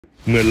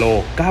เมื่อโล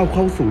กก้าวเ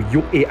ข้าสู่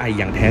ยุค AI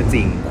อย่างแท้จ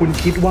ริงคุณ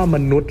คิดว่าม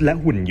นุษย์และ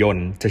หุ่นยน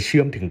ต์จะเชื่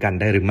อมถึงกัน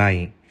ได้หรือไม่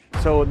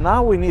So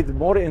now we need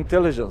more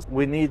intelligence.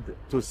 We need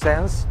to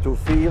sense, to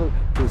feel,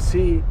 to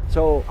see.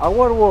 So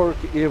our work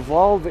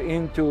evolved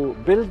into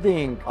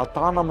building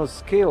autonomous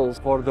skills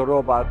for the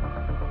robot,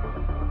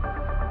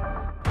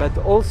 but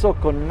also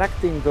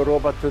connecting the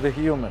robot to the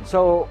human.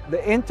 So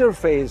the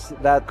interface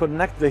that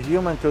connects the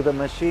human to the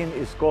machine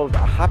is called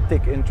a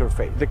haptic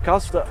interface. The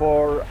cost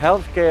for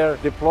healthcare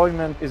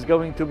deployment is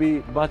going to be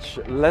much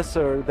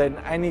lesser than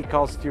any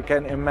cost you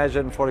can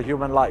imagine for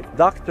human life.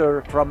 Doctor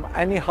from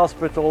any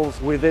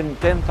hospitals within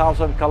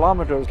 10,000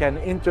 kilometers can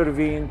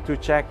intervene to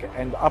check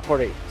and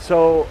operate.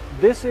 So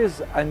this is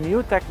a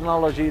new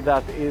technology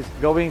that is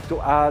going to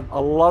add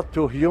a lot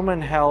to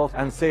human health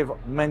and save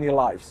many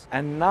lives.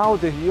 And now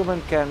the human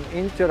can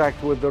interact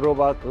with the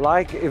robot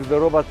like if the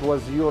robot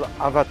was your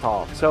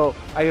avatar. So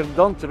I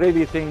don't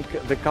really think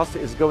the cost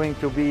is going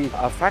to be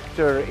a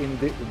factor in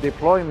the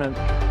deployment.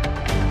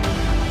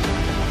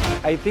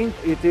 I think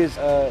it is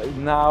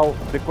now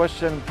the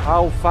question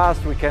how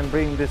fast we can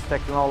bring this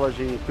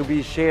technology to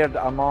be shared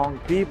among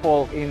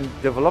people in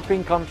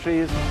developing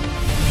countries.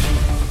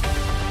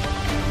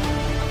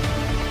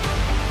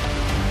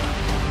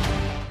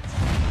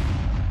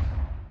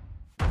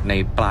 ใน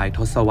ปลายท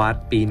ศวรรษ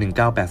ปี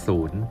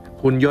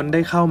 1980 หุ่นยนต์ไ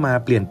ด้เข้ามา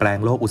เปลี่ยนแปลง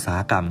โลกอุตสาห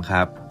กรรมค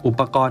รับอุ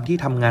ปกรณ์ที่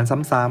ทำงาน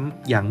ซ้ำ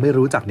ๆอย่างไม่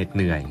รู้จักเหน็ดเ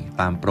หนื่อย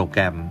ตามโปรแก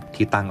รม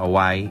ที่ตั้งเอาไ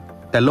ว้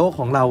แต่โลก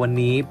ของเราวัน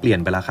นี้เปลี่ยน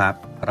ไปแล้วครับ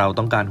เรา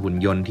ต้องการหุ่น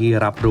ยนต์ที่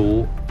รับรู้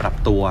ปรับ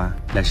ตัว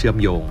และเชื่อม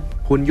โยง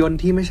หุ่นยนต์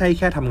ที่ไม่ใช่แ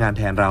ค่ทำงานแ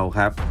ทนเราค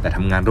รับแต่ท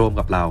ำงานร่วม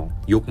กับเรา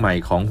ยุคใหม่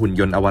ของหุ่น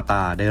ยนต์อวต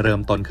ารได้เริ่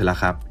มต้นขึ้นแล้ว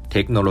ครับเท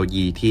คโนโล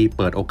ยีที่เ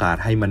ปิดโอกาส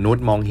ให้มนุษ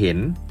ย์มองเห็น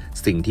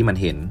สิ่งที่มัน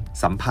เห็น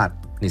สัมผัส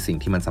ในสิ่ง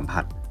ที่มันสัม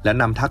ผัสและ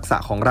นำทักษะ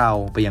ของเรา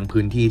ไปยัง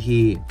พื้นที่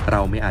ที่เร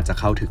าไม่อาจจะ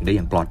เข้าถึงได้อ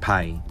ย่างปลอดภั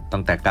ยตั้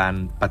งแต่การ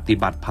ปฏิ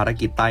บัติภาร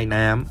กิจใต้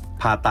น้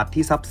ำผ่าตัด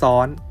ที่ซับซ้อ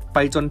นไ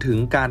ปจนถึง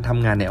การท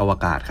ำงานในอว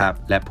กาศครับ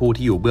และผู้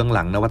ที่อยู่เบื้องห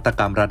ลังนวัต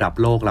กรรมระดับ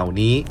โลกเหล่า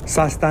นี้ศ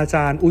าสตราจ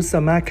ารย์อุส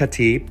มาคา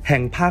ทิฟแห่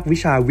งภาควิ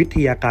ชาวิท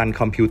ยาการ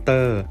คอมพิวเตอ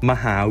ร์ม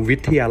หาวิ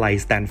ทยาลัย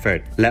สแตนฟอร์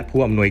ดและ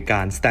ผู้อำนวยกา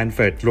ร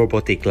Stanford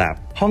Robotics Lab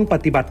ห้องป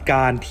ฏิบัติก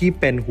ารที่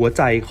เป็นหัวใ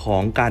จขอ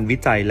งการวิ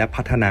จัยและ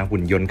พัฒนา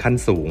หุ่นยนต์ขั้น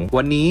สูง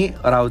วันนี้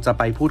เราจะ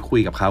ไปพูดคุย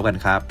กับเขากัน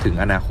ครับถึง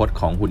อนาคต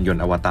ของหุ่นยน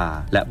ต์อวตาร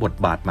และบท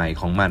บาทใหม่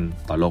ของมัน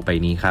ต่อโลกใบ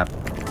นี้ครับ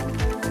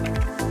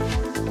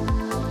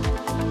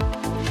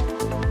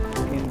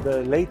In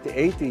the late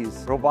 80s,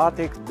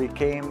 robotics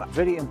became a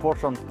very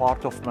important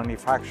part of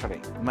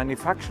manufacturing.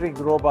 Manufacturing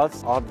robots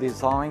are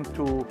designed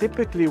to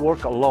typically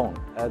work alone.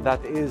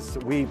 That is,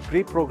 we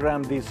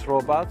pre-program these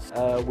robots,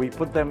 we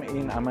put them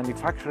in a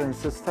manufacturing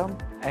system,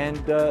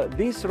 and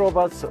these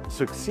robots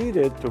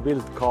succeeded to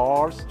build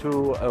cars, to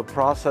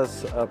process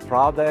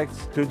products,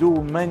 to do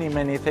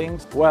many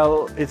things. Well,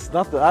 it's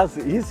not as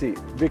easy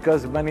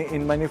because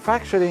in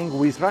manufacturing,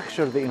 we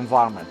structure the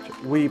environment.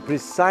 We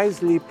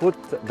precisely put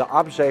the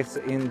objects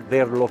in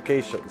their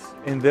locations.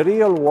 In the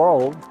real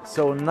world,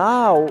 so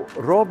now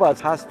robots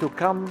has to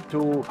come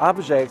to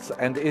objects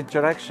and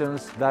interactions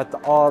that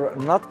are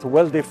not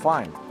well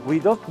defined. We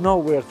don't know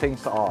where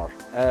things are.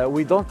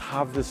 We don't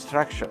have the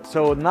structure.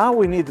 So now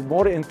we need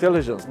more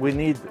intelligence. We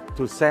need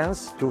to sense,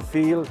 to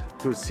feel,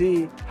 to see.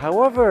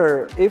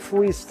 However, if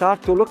we start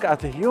to look at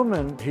a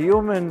human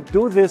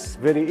do this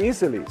very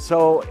easily.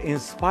 So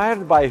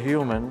inspired by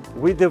human,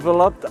 we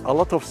developed a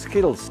lot of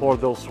skills for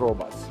those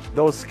robots.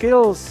 Those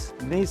skills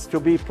needs to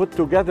be put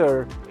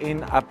together in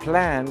a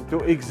plan to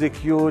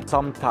execute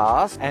some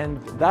task, and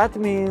that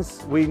means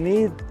we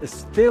need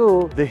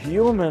still the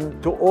human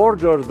to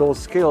order those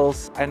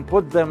skills and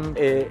put them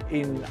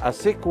in a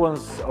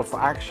sequence of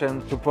action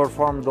to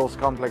perform those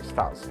complex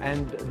tasks.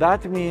 And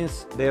that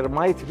means there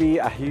might be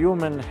a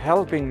human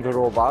helping the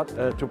robot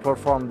to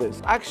perform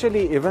this.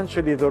 Actually,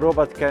 eventually the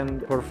robot can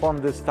perform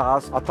this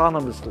task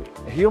autonomously.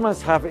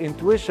 Humans have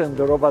intuition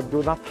the robot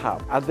do not have.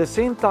 At the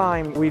same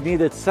time, we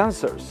needed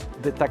sensors.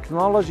 The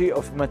technology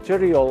of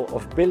material,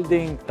 of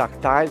building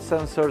tactile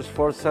sensors,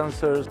 force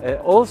sensors,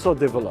 also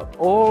developed.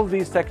 All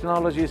these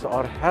technologies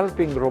are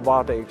helping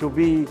robotics to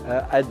be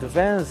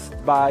advanced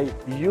by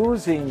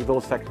using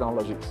those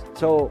technologies.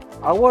 So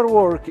our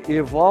work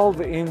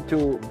evolved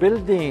into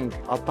building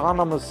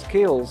autonomous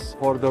skills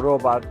for the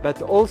robot,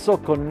 but also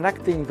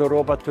connecting the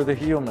robot to the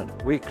human.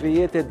 We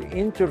created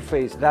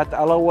interface that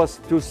allow us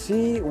to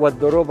see what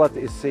the robot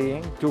is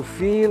seeing, to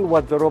feel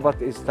what the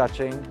robot is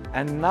touching,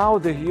 and now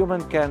the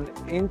human can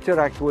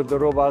interact with the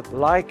robot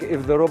like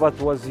if the robot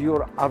was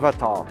your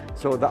avatar.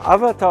 So the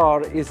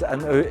avatar is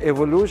an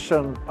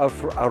evolution of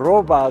a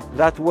robot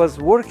that was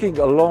working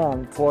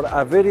alone for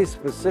a very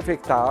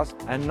specific task,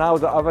 and now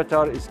the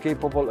avatar is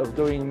capable of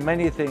doing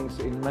many things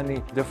in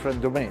many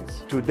different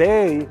domains.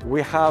 Today,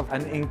 we have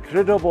an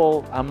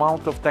incredible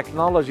amount of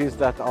technologies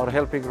that are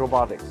helping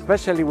robotics,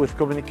 especially with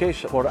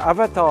communication. For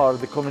avatar,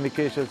 the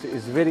communications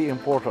is very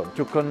important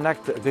to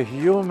connect the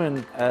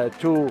human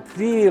to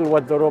feel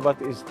what the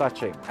robot is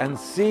touching and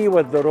see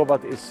what the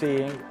robot is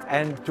seeing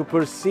and to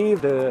perceive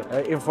the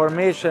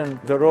information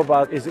the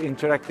robot is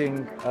interacting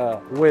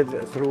with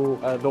through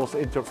those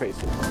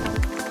interfaces.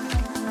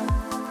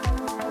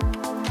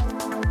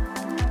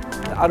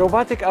 A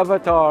robotic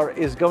avatar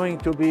is going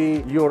to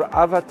be your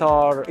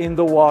avatar in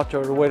the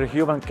water where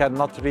human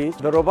cannot reach.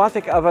 The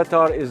robotic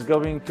avatar is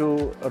going to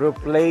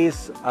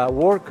replace a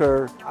worker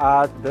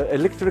at the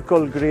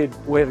electrical grid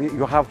where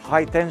you have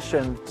high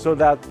tension so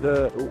that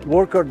the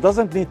worker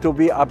doesn't need to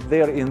be up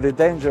there in the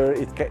danger.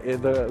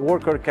 The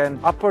worker can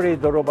operate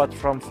the robot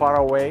from far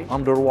away,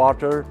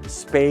 underwater,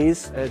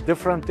 space,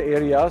 different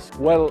areas.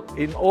 Well,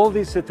 in all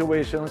these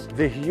situations,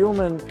 the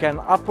human can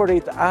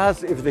operate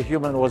as if the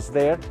human was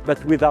there, but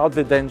without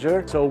the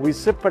danger. So we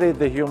separate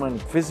the human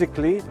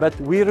physically, but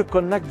we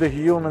reconnect the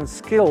human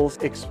skills,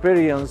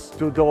 experience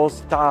to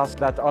those tasks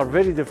that are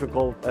very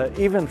difficult,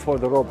 even for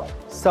the robot.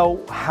 So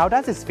how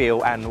does it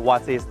feel and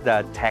what is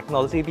the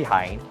technology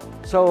behind?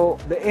 So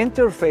the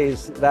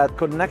interface that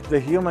connects the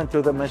human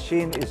to the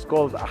machine is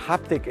called a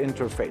haptic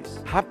interface.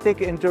 Haptic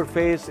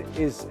interface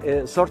is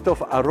sort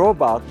of a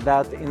robot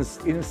that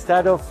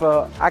instead of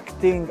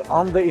acting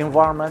on the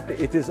environment,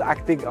 it is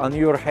acting on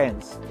your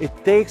hands. It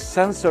takes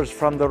sensors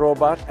from the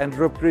robot and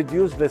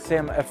reproduce the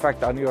same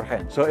effect on your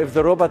hand. So if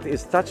the robot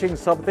is touching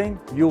something,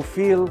 you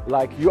feel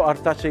like you are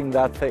touching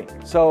that thing.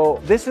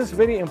 So this is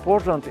very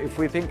important if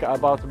we think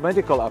about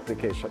medical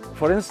application.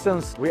 For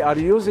instance, we are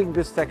using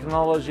this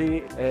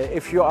technology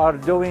if you are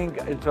doing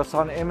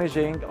ultrasound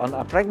imaging on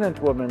a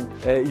pregnant woman,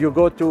 you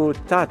go to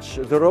touch.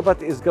 The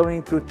robot is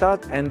going to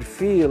touch and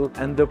feel,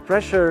 and the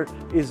pressure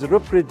is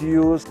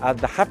reproduced at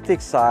the haptic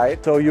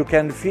side, so you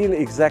can feel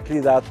exactly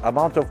that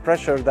amount of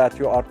pressure that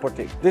you are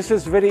putting. This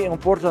is very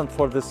important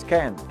for the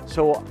scan.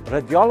 So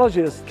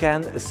radiologists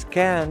can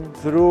scan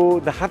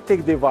through the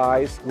haptic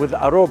device with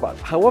a robot.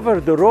 However,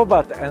 the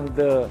robot and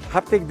the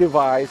haptic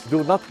device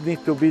do not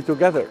need to be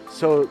together.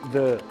 So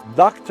the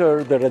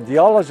doctor, the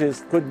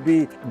radiologist could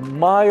be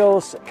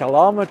miles,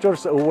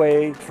 kilometers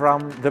away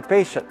from the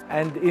patient.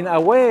 And in a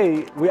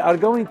way, we are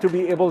going to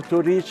be able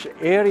to reach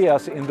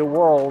areas in the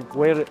world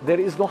where there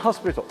is no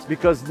hospital,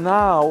 because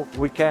now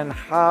we can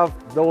have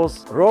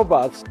those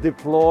robots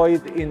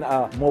deployed in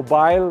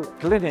mobile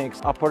clinics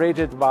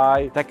operated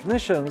by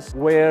technicians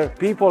where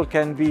people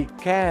can be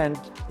scanned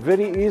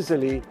very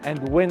easily,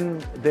 and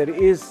when there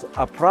is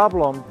a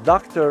problem,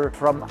 doctor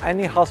from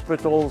any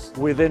hospitals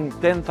within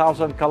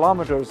 10,000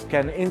 kilometers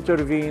can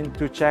intervene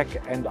to check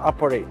and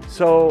operate.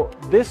 So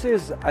this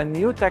is a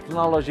new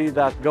technology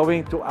that's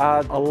going to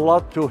add a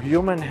lot to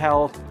human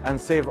health and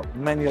save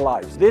many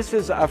lives. This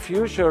is a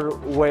future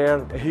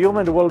where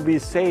human will be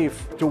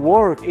safe to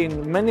work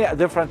in many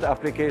different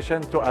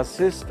applications to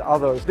assist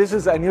others. This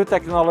is a new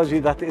technology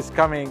that is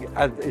coming,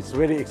 and it's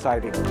very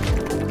exciting.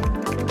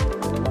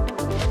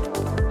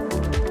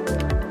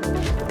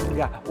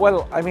 Yeah,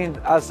 well, I mean,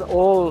 as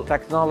all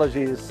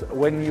technologies,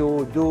 when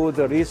you do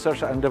the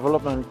research and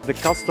development, the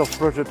cost of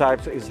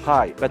prototypes is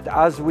high. But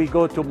as we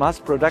go to mass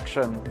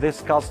production,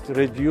 this cost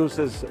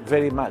reduces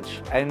very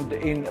much. And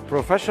in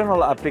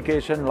professional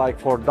application, like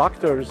for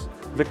doctors,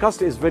 the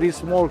cost is very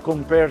small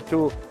compared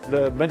to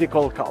the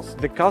medical cost.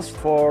 The cost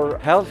for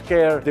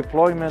healthcare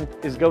deployment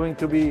is going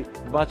to be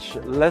much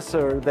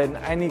lesser than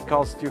any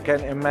cost you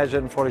can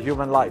imagine for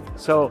human life.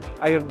 So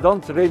I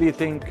don't really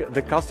think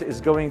the cost is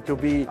going to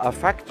be a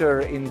factor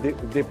in the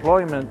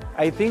deployment.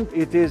 I think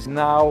it is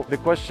now the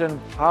question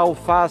how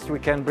fast we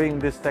can bring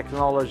this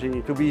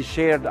technology to be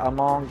shared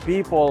among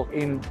people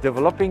in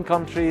developing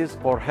countries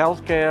for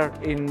healthcare,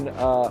 in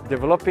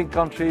developing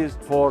countries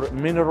for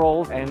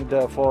minerals and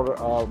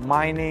for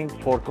mining,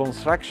 for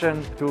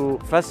construction, to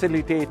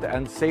facilitate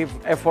and save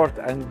effort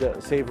and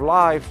save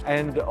lives,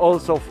 and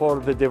also for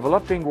the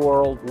developing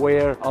world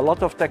where a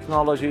lot of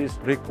technologies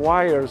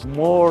requires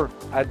more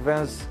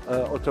advanced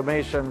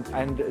automation,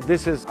 and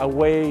this is a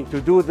way to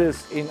do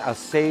this in a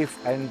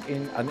safe and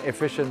in an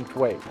efficient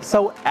way.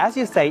 So as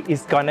you say,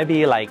 it's going to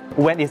be like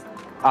when it's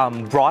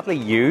broadly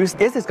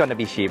used, is it going to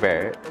be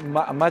cheaper?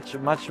 Much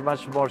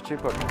more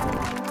cheaper.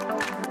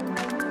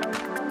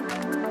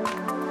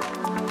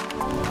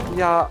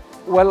 Yeah.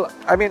 Well,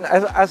 I mean,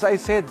 as I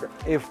said,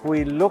 if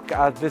we look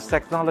at this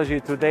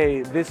technology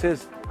today, this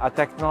is a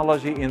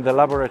technology in the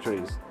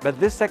laboratories. But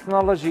this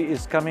technology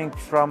is coming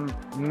from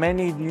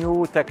many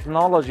new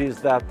technologies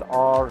that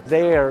are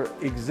there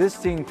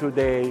existing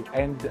today,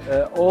 and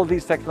all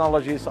these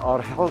technologies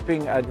are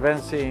helping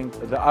advancing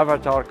the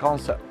avatar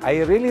concept.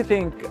 I really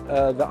think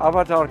the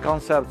avatar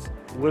concepts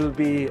will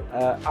be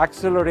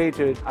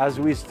accelerated as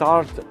we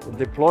start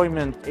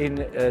deployment in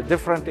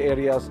different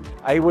areas.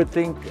 I would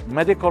think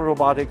medical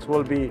robotics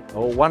will be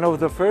one of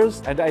the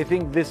first, and I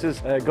think this is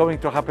going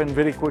to happen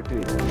very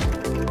quickly.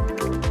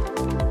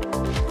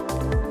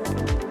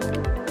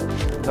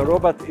 The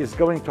robot is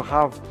going to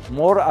have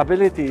more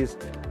abilities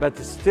but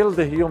still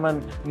the human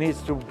needs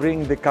to bring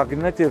the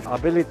cognitive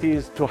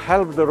abilities to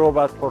help the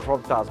robot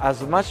perform tasks. As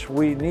much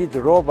we need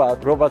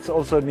robots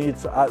also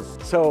needs us.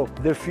 So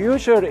the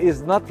future is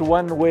not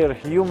one where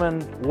human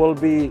will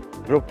be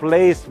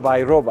replaced by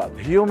robot.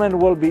 Human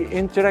will be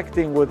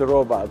interacting with the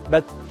robot,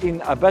 but in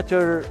a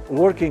better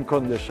working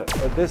condition.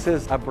 This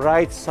is a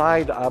bright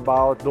side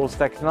about those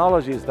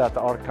technologies that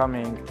are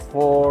coming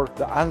for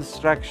the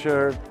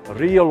unstructured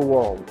real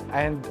world.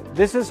 And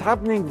this is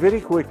happening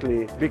very quickly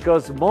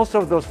because most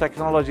of those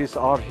technologies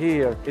are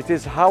here. It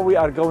is how we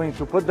are going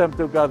to put them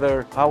together,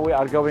 how we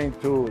are going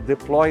to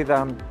deploy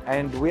them,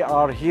 and we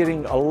are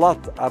hearing a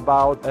lot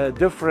about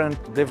different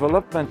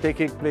development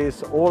taking place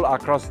all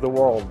across the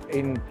world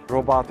in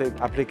robotic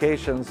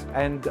applications.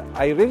 And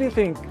I really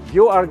think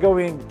you are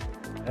going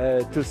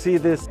to see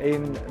this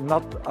in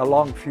not a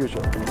long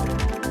future.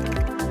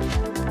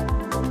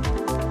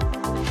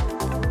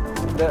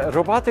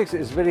 Robotics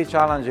is very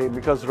challenging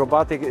because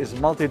robotics is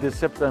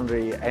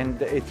multidisciplinary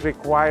and it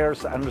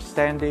requires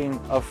understanding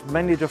of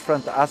many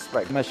different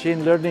aspects.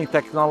 Machine learning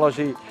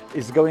technology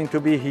is going to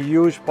be a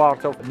huge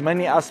part of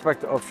many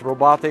aspects of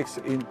robotics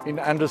in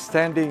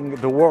understanding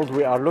the world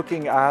we are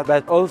looking at,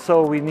 but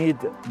also we need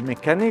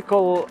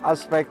mechanical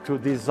aspect to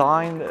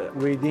design,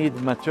 we need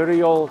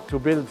material to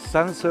build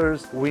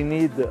sensors, we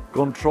need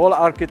control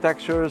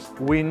architectures,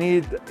 we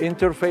need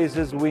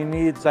interfaces, we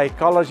need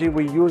psychology.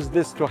 We use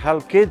this to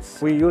help kids,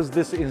 we use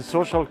this in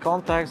social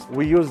context,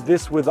 we use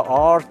this with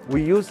art,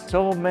 we use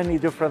so many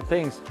different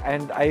things,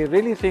 and I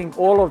really think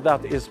all of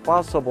that is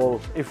possible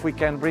if we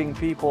can bring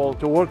people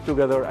to work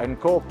together and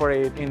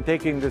cooperate in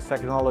taking this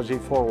technology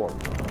forward.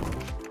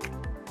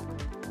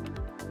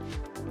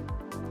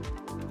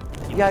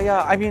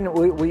 Yeah. I mean,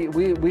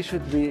 we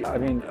should be. I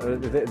mean,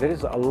 there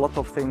is a lot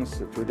of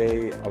things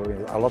today. I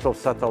mean, a lot of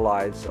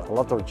satellites, a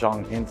lot of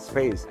junk in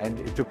space, and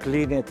to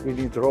clean it, we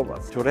need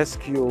robots. To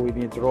rescue, we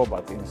need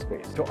robots in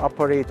space. To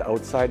operate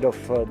outside of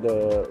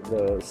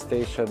the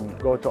station,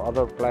 go to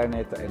other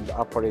planet and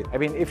operate. I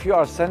mean, if you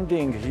are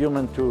sending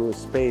human to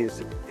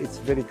space, it's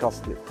very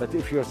costly. But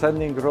if you're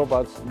sending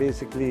robots,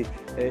 basically,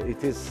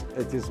 it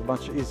is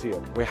much easier.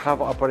 We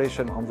have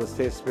operation on the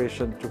space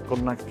station to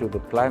connect to the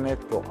planet,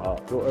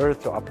 to Earth,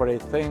 to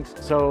operate things.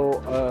 So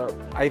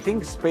I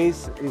think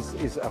space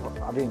is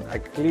a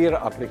clear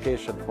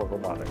application for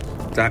robotics.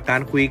 จากกา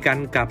รคุยกัน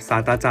กับศา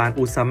สตราจารย์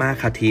อุซามา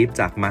คาทีฟ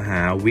จากมห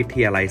าวิท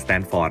ยาลัยสแต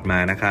นฟอร์ดมา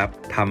นะครับ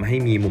ทำให้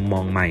มีมุมม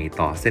องใหม่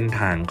ต่อเส้น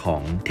ทางขอ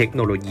งเทคโน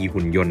โลยี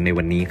หุ่นยนต์ใน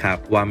วันนี้ครับ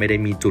ว่าไม่ได้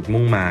มีจุด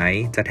มุ่งหมาย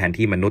จะแทน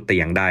ที่มนุษย์แต่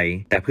อย่างใด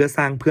แต่เพื่อส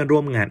ร้างเพื่อนร่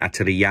วมงานอัจฉ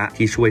ริยะ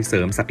ที่ช่วยเส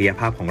ริมศักย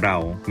ภาพของเรา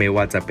ไม่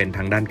ว่าจะเป็นท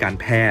างด้านการ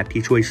แพทย์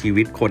ที่ช่วยชี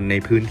วิตคนใน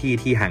พื้นที่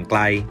ที่ห่างไกล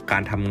กา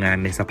รทำงาน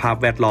ในสภาพ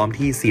แวดล้อม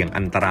ที่เสี่ยง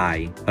อันตราย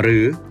หรื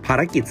อภา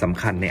รกิจส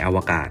ำคัญในอว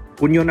กาศ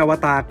หุ่นยนต์อว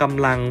ตารก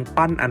ำลัง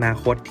ปั้นอนา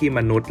คตที่ม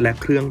นุษย์และ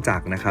เครื่องจั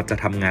กรนะครับจะ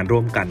ทำงานร่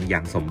วมกันอย่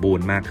างสมบูร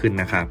ณ์มากขึ้น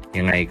นะครับ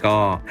ยังไงก็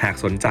หาก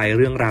สนใจเ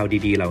รื่องราว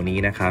ดีๆเหล่านี้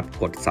นะครับ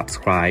กด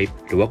subscribe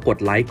หรือว่ากด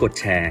ไลค์กด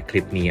แชร์ค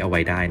ลิปนี้เอาไว้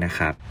ได้นะค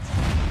รับ